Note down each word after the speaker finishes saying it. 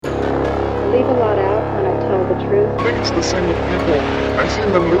leave a lot out when I tell the truth. I think it's the same with people. I see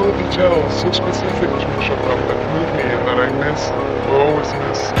the little details so specific to each of them that move me and that I miss, or always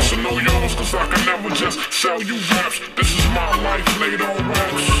miss. So know yours, cause I can never just sell you raps. This is my life laid on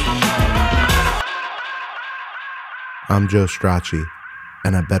wax. I'm Joe Strachey,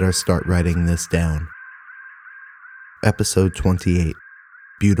 and I better start writing this down. Episode 28,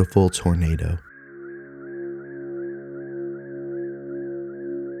 Beautiful Tornado.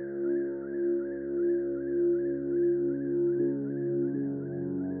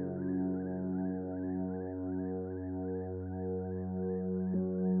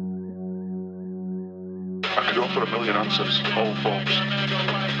 I could offer a million answers, all false.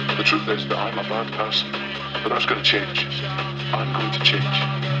 The truth is that I'm a bad person, but that's going to change. I'm going to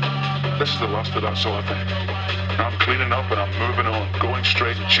change. This is the last of that sort of thing. I'm cleaning up and I'm moving on, going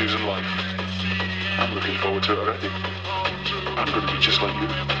straight and choosing life. I'm looking forward to it already. I'm going to be just like you.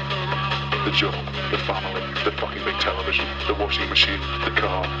 The job, the family, the fucking big television, the washing machine, the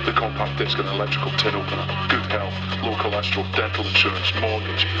car, the compact disc and electrical tin opener, good health, low cholesterol, dental insurance,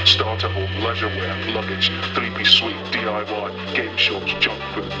 mortgage, starter home, leisure wear, luggage, 3-piece suite, DIY, game shops, junk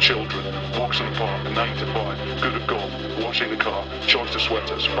food, children, walks in the park, 9 to 5, good at golf, washing the car, choice of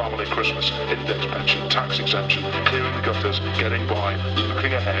sweaters, family Christmas, index pension, tax exemption, clearing the gutters, getting by,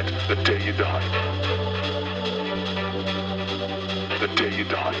 looking ahead, the day you die. The day you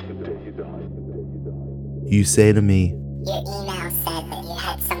die. You say to me, your email said that you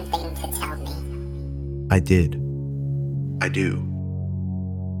had something to tell me. I did. I do.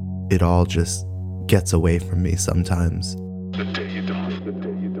 It all just gets away from me sometimes. The day you die. The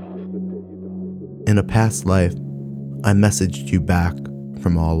day you die. The day you die. In a past life, I messaged you back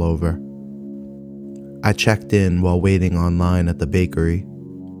from all over. I checked in while waiting online at the bakery.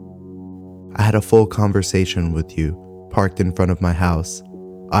 I had a full conversation with you, parked in front of my house,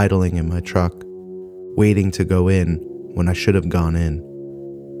 idling in my truck, waiting to go in when I should have gone in.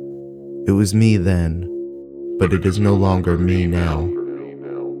 It was me then, but it is no longer me now.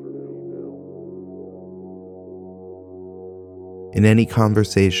 In any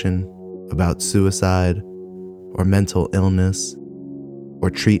conversation about suicide or mental illness or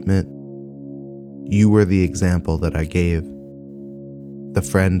treatment, you were the example that I gave, the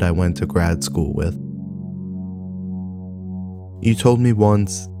friend I went to grad school with. You told me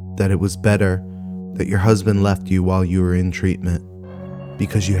once that it was better that your husband left you while you were in treatment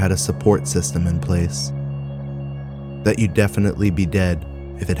because you had a support system in place, that you'd definitely be dead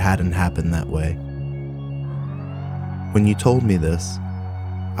if it hadn't happened that way. When you told me this,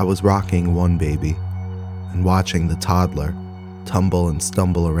 I was rocking one baby and watching the toddler tumble and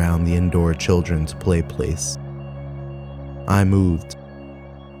stumble around the indoor children's play place. I moved.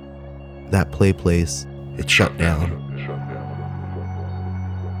 That play place, it shut down.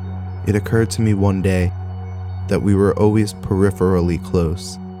 It occurred to me one day that we were always peripherally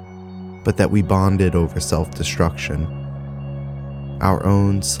close, but that we bonded over self-destruction. Our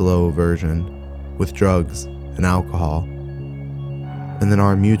own slow version, with drugs and alcohol. And then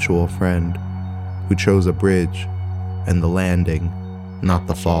our mutual friend, who chose a bridge and the landing, not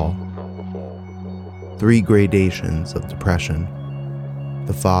the fall. 3 gradations of depression: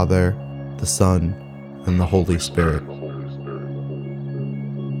 the Father, the Son, and the Holy Spirit.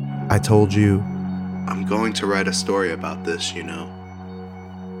 I told you, I'm going to write a story about this, you know.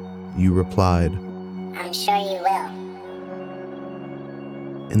 You replied, I'm sure you will.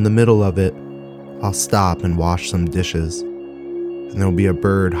 in the middle of it, I'll stop and wash some dishes, and there'll be a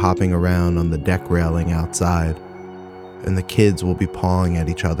bird hopping around on the deck railing outside, and the kids will be pawing at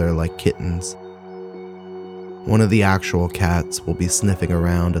each other like kittens. One of the actual cats will be sniffing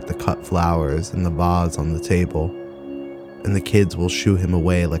around at the cut flowers in the vase on the table, and the kids will shoo him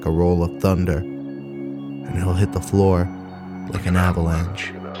away like a roll of thunder, and he'll hit the floor like an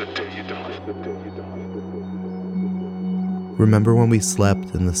avalanche. The day you die. The day you die. Remember when we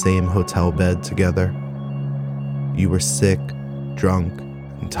slept in the same hotel bed together? You were sick, drunk,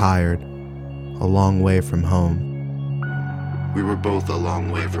 and tired, a long way from home. We were both a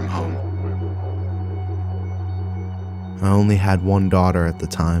long way from home. I only had one daughter at the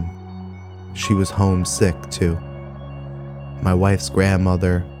time. She was homesick too. My wife's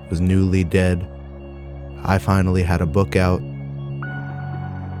grandmother was newly dead. I finally had a book out.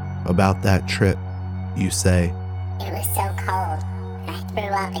 About that trip, you say, It was so cold, and I threw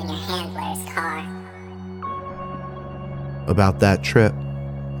up in your handler's car. About that trip,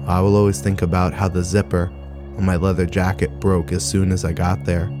 I will always think about how the zipper on my leather jacket broke as soon as I got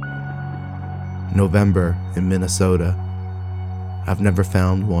there. November in Minnesota. I've never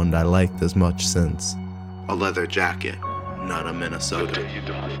found one I liked as much since. A leather jacket, not a Minnesota. The day you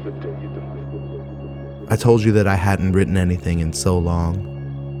die. The day you die. I told you that I hadn't written anything in so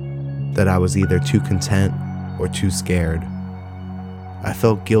long, that I was either too content or too scared. I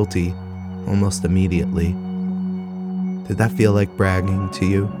felt guilty almost immediately. Did that feel like bragging to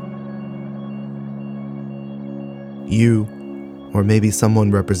you? You, or maybe someone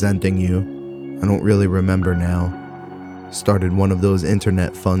representing you, I don't really remember now, started one of those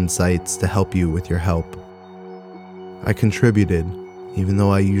internet fun sites to help you with your help. I contributed, even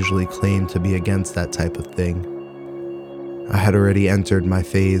though I usually claim to be against that type of thing. I had already entered my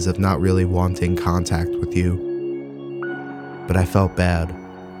phase of not really wanting contact with you. But I felt bad.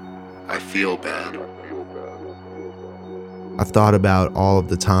 I feel bad. I've thought about all of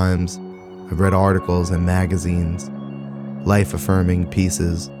the times I've read articles in magazines, life-affirming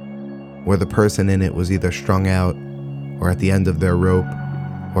pieces, where the person in it was either strung out, or at the end of their rope,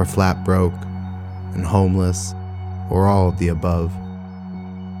 or flat broke, and homeless, or all of the above.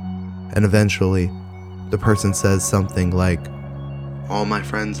 And eventually, the person says something like, "All my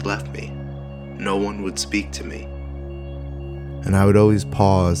friends left me. No one would speak to me." And I would always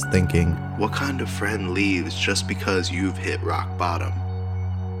pause thinking, what kind of friend leaves just because you've hit rock bottom?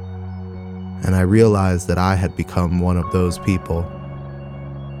 And I realized that I had become one of those people.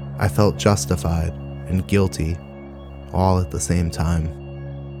 I felt justified and guilty all at the same time.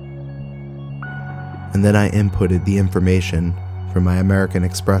 And then I inputted the information from my American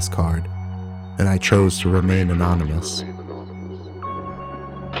Express card, and I chose to remain anonymous.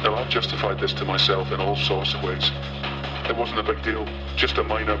 Now, I've justified this to myself in all sorts of ways. It wasn't a big deal, just a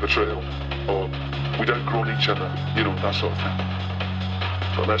minor betrayal, or we'd outgrown each other, that sort of thing.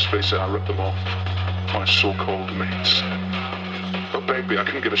 But let's face it, I ripped them off, my so-called mates. But baby, I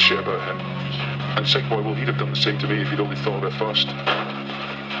couldn't give a shit about him. And sick boy, well, he'd have done the same to me if he'd only thought of it first.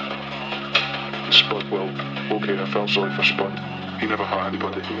 Spud, well, okay, I felt sorry for Spud. He never hurt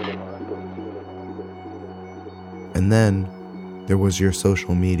anybody. And then there was your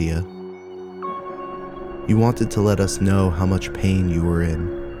social media. You wanted to let us know how much pain you were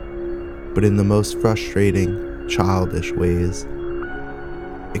in, but in the most frustrating, childish ways.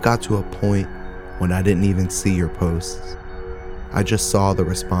 It got to a point when I didn't even see your posts. I just saw the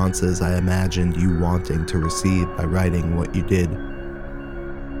responses I imagined you wanting to receive by writing what you did.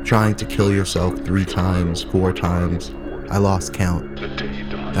 Trying to kill yourself 3 times, 4 times, I lost count.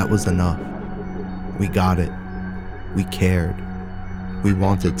 That was enough. We got it. We cared. We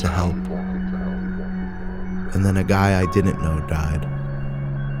wanted to help. And then a guy I didn't know died.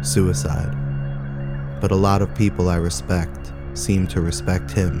 Suicide. But a lot of people I respect seem to respect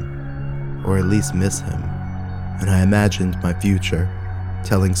him, or at least miss him. And I imagined my future,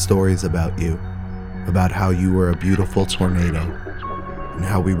 telling stories about you, about how you were a beautiful tornado, and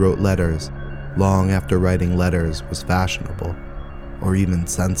how we wrote letters long after writing letters was fashionable, or even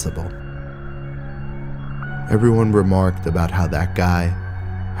sensible. Everyone remarked about how that guy,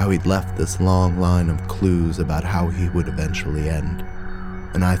 how he'd left this long line of clues about how he would eventually end.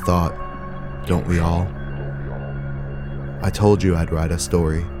 And I thought, don't we all? I told you I'd write a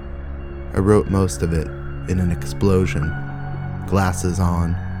story. I wrote most of it in an explosion. Glasses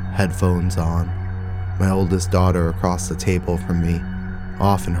on, headphones on, my oldest daughter across the table from me,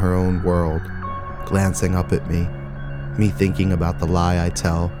 off in her own world, glancing up at me thinking about the lie I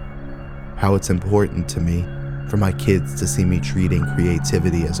tell, how it's important to me for my kids to see me treating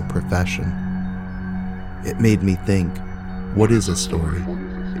creativity as a profession. It made me think, what is a story?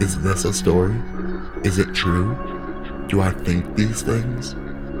 Is this a story? Is it true? Do I think these things?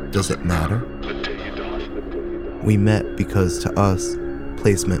 Does it matter? We met because to us,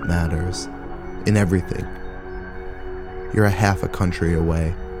 placement matters. In everything. You're a half a country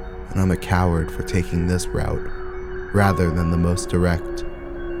away, and I'm a coward for taking this route, rather than the most direct.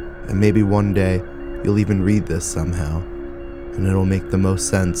 And maybe one day, you'll even read this somehow, and it'll make the most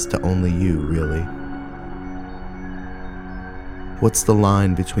sense to only you, really. What's the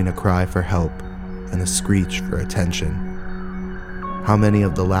line between a cry for help and a screech for attention? How many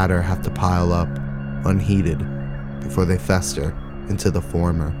of the latter have to pile up, unheeded, before they fester into the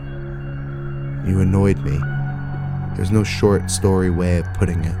former? You annoyed me. There's no short story way of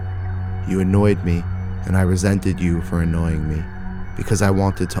putting it. You annoyed me, and I resented you for annoying me, because I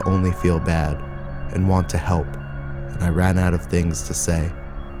wanted to only feel bad and want to help, and I ran out of things to say.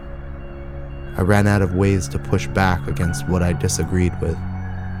 I ran out of ways to push back against what I disagreed with.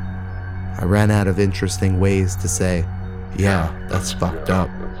 I ran out of interesting ways to say, yeah, that's fucked up.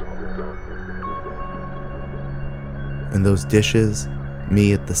 And those dishes,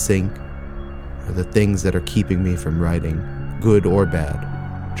 me at the sink, are the things that are keeping me from writing, good or bad,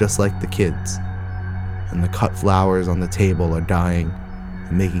 just like the kids. And the cut flowers on the table are dying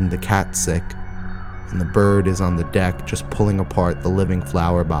and making the cat sick, and the bird is on the deck just pulling apart the living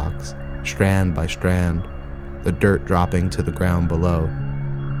flower box, strand by strand, the dirt dropping to the ground below.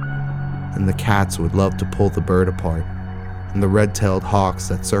 And the cats would love to pull the bird apart, and the red-tailed hawks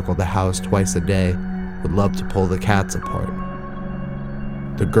that circle the house twice a day would love to pull the cats apart.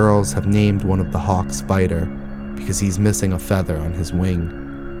 The girls have named one of the hawks Fighter because he's missing a feather on his wing,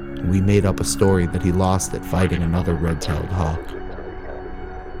 and we made up a story that he lost it fighting another red-tailed hawk.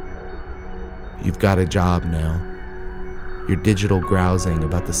 You've got a job now. Your digital grousing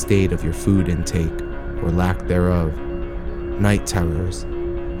about the state of your food intake, or lack thereof, night terrors,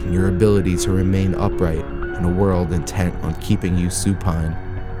 and your ability to remain upright in a world intent on keeping you supine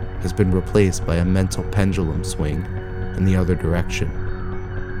has been replaced by a mental pendulum swing in the other direction.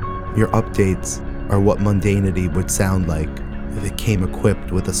 Your updates are what mundanity would sound like if it came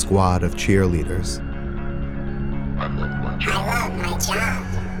equipped with a squad of cheerleaders. I love my job. I love my job.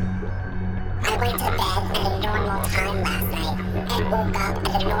 I went to bed at a normal time last night and woke up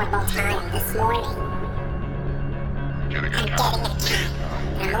at a normal time this morning. I'm getting a I'm cat. getting a cat,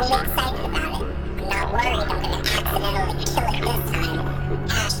 and I'm really excited about it. I'm not worried I'm gonna accidentally kill it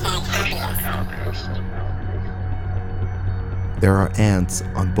this time. #happiest. There are ants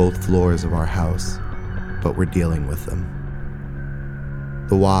on both floors of our house, but we're dealing with them.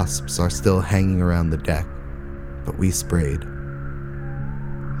 The wasps are still hanging around the deck, but we sprayed.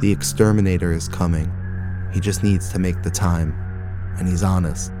 The exterminator is coming. He just needs to make the time, and he's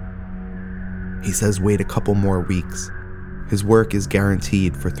honest. He says wait a couple more weeks. His work is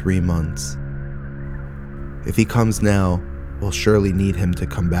guaranteed for 3 months. If he comes now, we'll surely need him to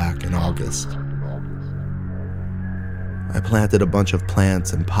come back in August. I planted a bunch of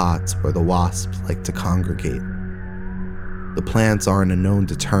plants in pots where the wasps like to congregate. The plants aren't a known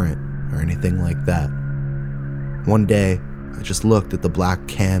deterrent or anything like that. One day, I just looked at the black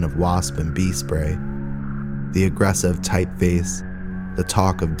can of wasp and bee spray, the aggressive typeface, the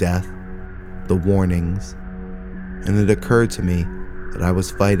talk of death, the warnings, and it occurred to me that I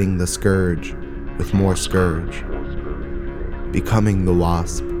was fighting the scourge with more scourge, becoming the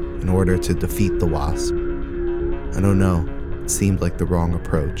wasp in order to defeat the wasp. I don't know, it seemed like the wrong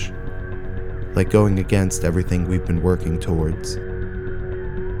approach, like going against everything we've been working towards.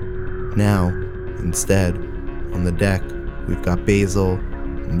 Now, instead, on the deck, we've got basil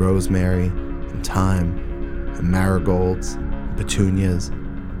and rosemary and thyme and marigolds and petunias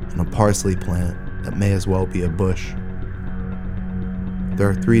and a parsley plant that may as well be a bush. There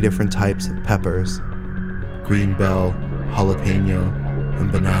are 3 different types of peppers: green bell, jalapeno, and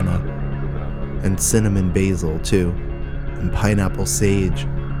banana, and cinnamon basil too, and pineapple sage,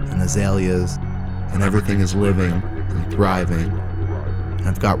 and azaleas, and everything is living and thriving.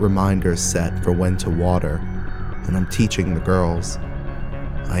 I've got reminders set for when to water, and I'm teaching the girls.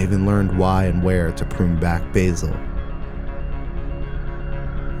 I even learned why and where to prune back basil.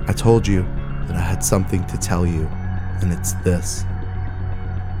 I told you that I had something to tell you, and it's this.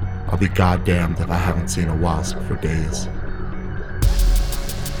 I'll be goddamned if I haven't seen a wasp for days.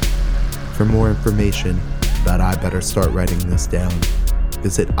 For more information about I Better Start Writing This Down,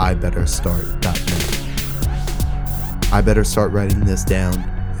 visit ibetterstart.net. I Better Start Writing This Down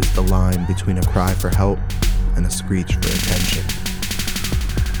is the line between a cry for help and a screech for attention.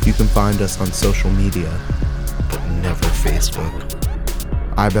 You can find us on social media, but never Facebook.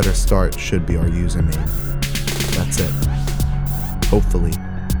 I Better Start should be our username. That's it. Hopefully,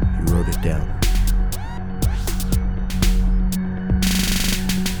 you wrote it down.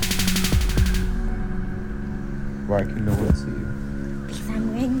 Why can no one see you? Because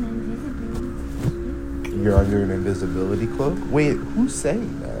I'm wearing my invisibility. You're under an invisibility cloak? Wait, who's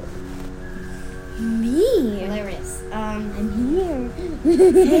saying that? Me. Hilarious. I'm here.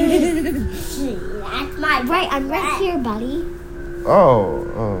 That's my right. I'm right here, buddy.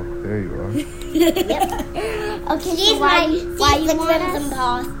 Oh, there you are. Okay, so why you want us? Why you want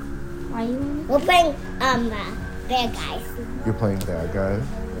us? We're playing bad guys You're playing bad guys?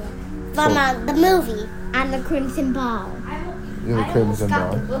 from the movie. I'm the Crimson Ball. You're the Crimson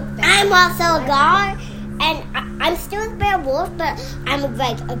Ball. I'm also a guard, and I'm still a bear wolf, but I'm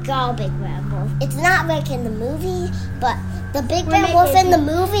like a guard big bear wolf. It's not like in the movie, but the big bear wolf in the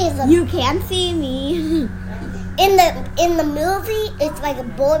movie is a... You can't see me. In the movie, it's like a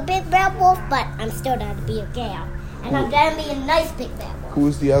bold big bear wolf, but I'm still going to be a girl. And I'm going to be a nice big bear wolf.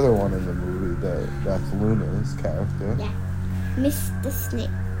 Who's the other one in the movie that's Luna's character? Yeah. Mr. Snake.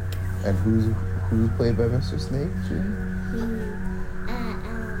 And who's played by Mr. Snake, Jim?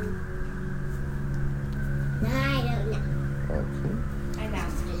 I don't know. Okay. I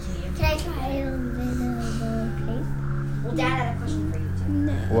moused it to you. Can I try invisible cape? Well, Dad had a question for you too.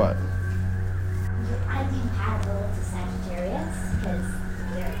 No. What? might be compatible to Sagittarius because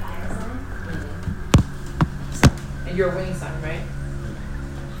we're a fire sign. And you're a winning sign, right?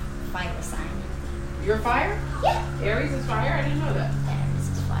 Fire sign. You're fire? Yeah. Aries is fire? I didn't know that. Aries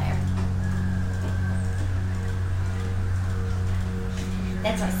is fire.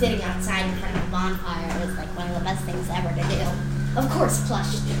 That's why sitting outside in front of a bonfire is like one of the best things ever to do. Of course,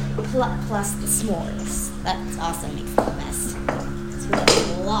 plus the s'mores. That also makes it the best. Because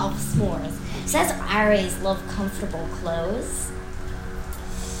we love s'mores. It says Aries love comfortable clothes.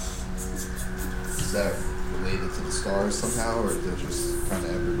 Is that related to the stars somehow, or is it just kind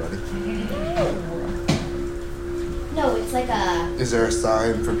of everybody? No, it's like a... Is there a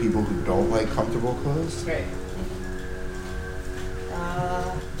sign for people who don't like comfortable clothes? Right.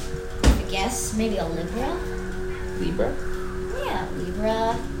 I guess maybe a Libra? Libra? Yeah,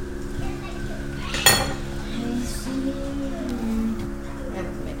 Libra. That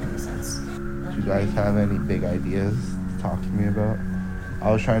doesn't make any sense. Do you guys have any big ideas to talk to me about?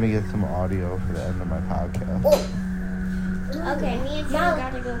 I was trying to get some audio for the end of my podcast. Okay, me and John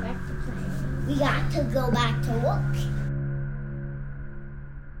got to go back to play. We got to go back to work.